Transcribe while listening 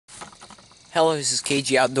Hello, this is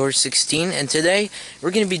KG Outdoors 16, and today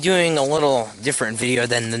we're going to be doing a little different video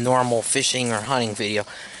than the normal fishing or hunting video.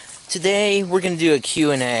 Today we're going to do a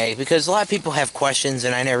Q&A because a lot of people have questions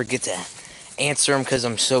and I never get to answer them because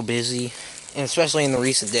I'm so busy, and especially in the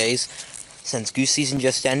recent days since goose season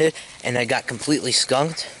just ended and I got completely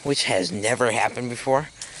skunked, which has never happened before.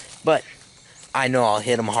 But I know I'll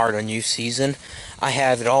hit them hard on youth season. I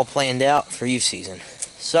have it all planned out for youth season.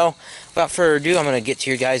 So, without further ado, I'm going to get to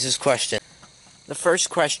your guys' question. The first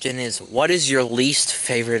question is, what is your least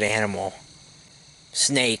favorite animal?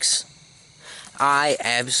 Snakes. I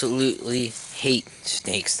absolutely hate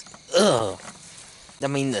snakes. Ugh. I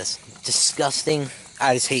mean, this disgusting.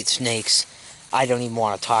 I just hate snakes. I don't even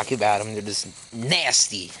want to talk about them. They're just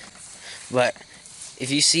nasty. But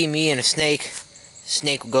if you see me and a snake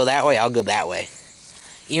will go that way, I'll go that way.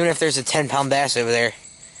 Even if there's a 10-pound bass over there.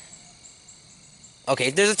 Okay,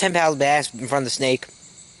 if there's a 10-pound bass in front of the snake,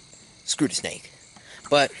 screw the snake.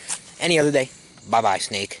 But any other day, bye-bye,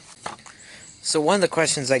 snake. So one of the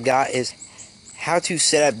questions I got is how to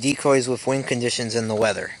set up decoys with wind conditions and the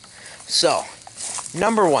weather. So,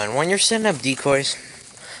 number one, when you're setting up decoys,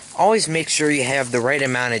 always make sure you have the right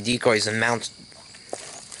amount of decoys and match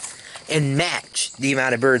the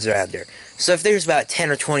amount of birds that are out there. So if there's about 10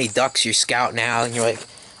 or 20 ducks you're scouting out and you're like,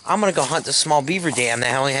 I'm going to go hunt the small beaver dam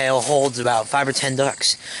that only holds about 5 or 10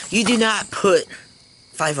 ducks, you do not put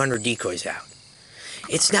 500 decoys out.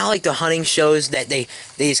 It's not like the hunting shows that they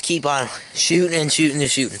just keep on shooting and shooting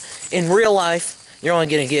and shooting. In real life, you're only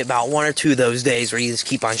going to get about 1 or 2 of those days where you just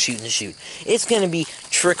keep on shooting and shooting. It's going to be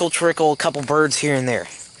trickle, a couple birds here and there.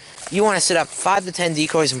 You want to set up 5 to 10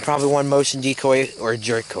 decoys and probably 1 motion decoy or a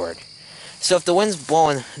jerk cord. So if the wind's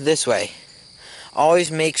blowing this way,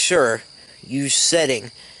 always make sure you're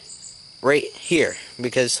setting right here,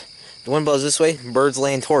 because the wind blows this way, birds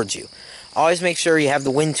land towards you. Always make sure you have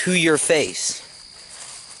the wind to your face.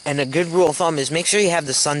 And a good rule of thumb is make sure you have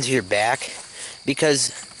the sun to your back,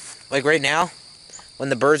 because like right now, when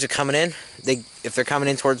the birds are coming in, if they're coming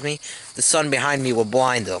in towards me, the sun behind me will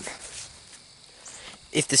blind them.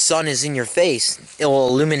 If the sun is in your face, it will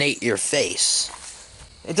illuminate your face.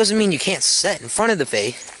 It doesn't mean you can't set in front of the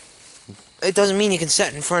face. It doesn't mean you can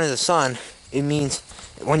set in front of the sun. It means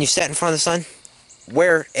when you set in front of the sun,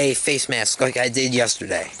 wear a face mask like I did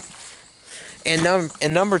yesterday. And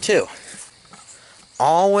number 2,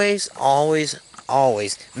 always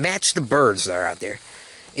match the birds that are out there.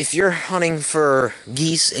 If you're hunting for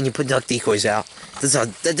geese and you put duck decoys out,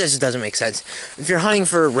 that just doesn't make sense. If you're hunting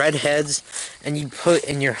for redheads and you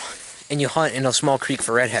hunt in a small creek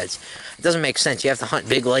for redheads, it doesn't make sense. You have to hunt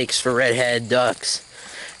big lakes for redhead ducks.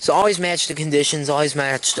 So always match the conditions, always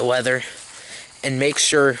match the weather, and make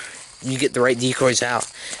sure you get the right decoys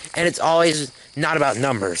out. And it's always not about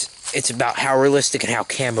numbers. It's about how realistic and how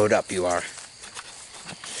camoed up you are.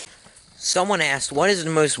 Someone asked, what is the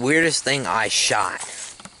most weirdest thing I shot?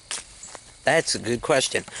 That's a good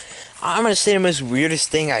question. I'm going to say the most weirdest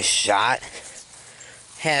thing I shot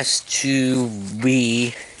has to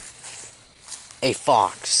be a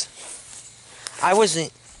fox. I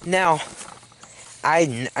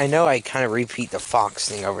know I kind of repeat the fox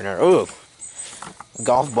thing over and over. Ooh,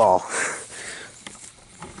 golf ball.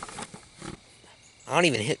 I don't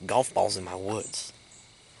even hit golf balls in my woods.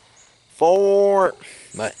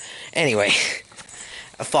 But anyway,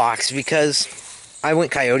 a fox, because I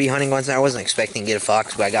went coyote hunting once and I wasn't expecting to get a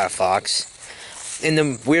fox, but I got a fox. And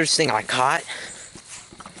the weirdest thing I caught,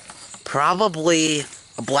 probably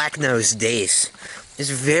a black-nosed dace.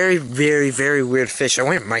 It's a very, very, very weird fish. I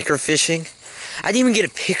went microfishing. I didn't even get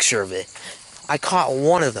a picture of it. I caught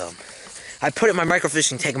one of them. I put it in my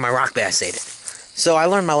microfishing tank and my rock bass ate it. So I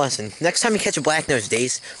learned my lesson. Next time you catch a black-nosed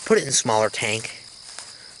dace, put it in a smaller tank.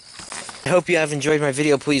 I hope you have enjoyed my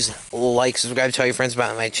video. Please like, subscribe, tell your friends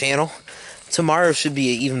about my channel. Tomorrow should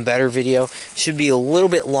be an even better video. Should be a little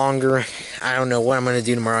bit longer. I don't know what I'm going to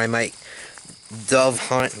do tomorrow. I might dove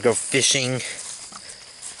hunt and go fishing.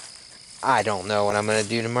 I don't know what I'm going to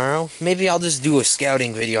do tomorrow. Maybe I'll just do a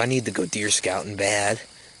scouting video. I need to go deer scouting bad.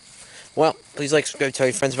 Well, please like, subscribe, tell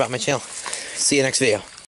your friends about my channel. See you next video.